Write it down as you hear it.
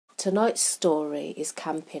Tonight's story is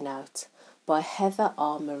Camping Out by Heather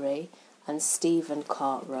Armory and Stephen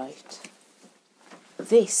Cartwright.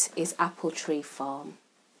 This is Apple Tree Farm.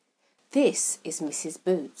 This is Mrs.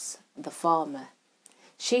 Boots, the farmer.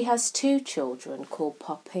 She has 2 children called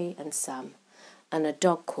Poppy and Sam and a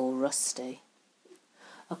dog called Rusty.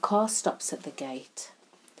 A car stops at the gate.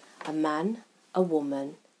 A man, a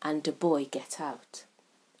woman and a boy get out.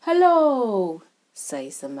 "Hello,"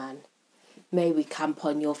 says the man. "May we camp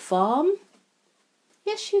on your farm?"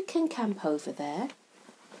 "Yes, you can camp over there."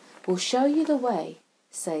 "We'll show you the way,"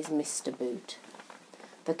 says Mr. Boot.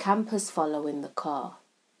 The campers follow in the car.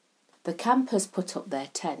 The campers put up their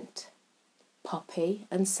tent. Poppy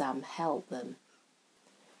and Sam help them.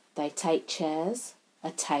 They take chairs,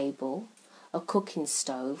 a table, a cooking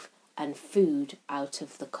stove and food out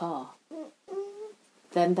of the car.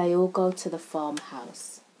 Then they all go to the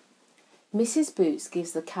farmhouse. Mrs. Boots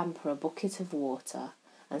gives the camper a bucket of water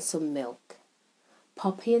and some milk.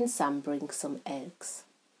 Poppy and Sam bring some eggs.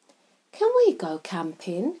 "Can we go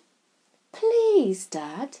camping?" "Please,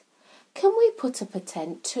 Dad. Can we put up a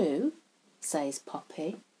tent too?" says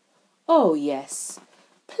Poppy. "Oh, yes.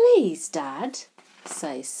 Please, Dad,"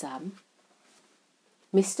 says Sam.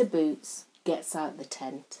 Mr. Boots gets out the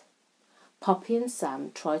tent. Poppy and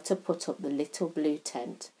Sam try to put up the little blue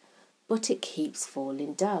tent, but it keeps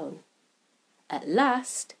falling down. At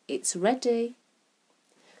last, it's ready.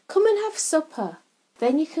 "Come and have supper.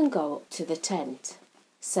 Then you can go up to the tent,"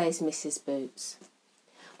 says Mrs. Boots.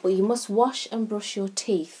 "But you must wash and brush your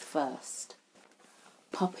teeth first."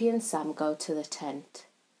 Poppy and Sam go to the tent.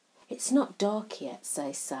 "It's not dark yet,"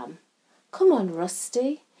 says Sam. "Come on,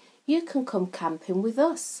 Rusty. You can come camping with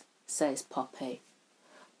us," says Poppy.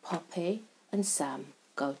 Poppy and Sam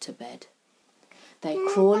go to bed. They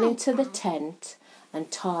crawl into the tent and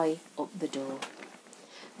tie up the door.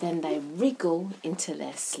 Then they wriggle into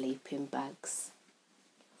their sleeping bags.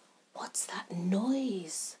 "What's that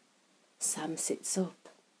noise?" Sam sits up.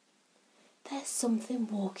 "There's something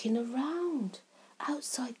walking around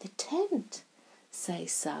outside the tent,"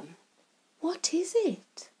 says Sam. "What is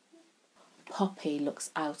it?" Poppy looks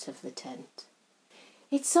out of the tent.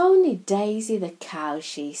 "It's only Daisy the cow,"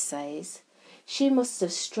 she says. "She must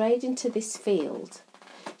have strayed into this field.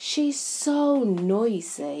 She's so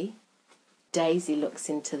noisy." Daisy looks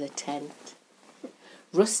into the tent.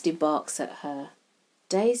 Rusty barks at her.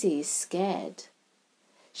 Daisy is scared.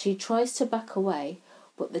 She tries to back away,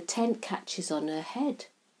 but the tent catches on her head.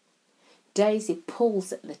 Daisy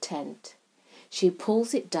pulls at the tent. She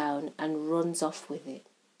pulls it down and runs off with it.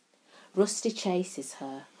 Rusty chases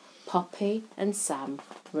her. Poppy and Sam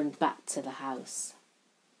run back to the house.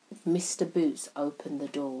 Mr. Boots opened the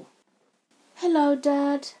door. "Hello,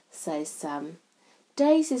 Dad," says Sam.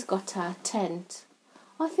 "Daisy's got our tent.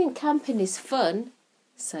 I think camping is fun,"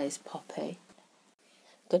 says Poppy.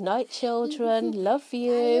 "Good night, children. Love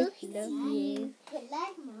you." Love you.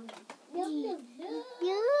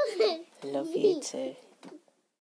 Love you too.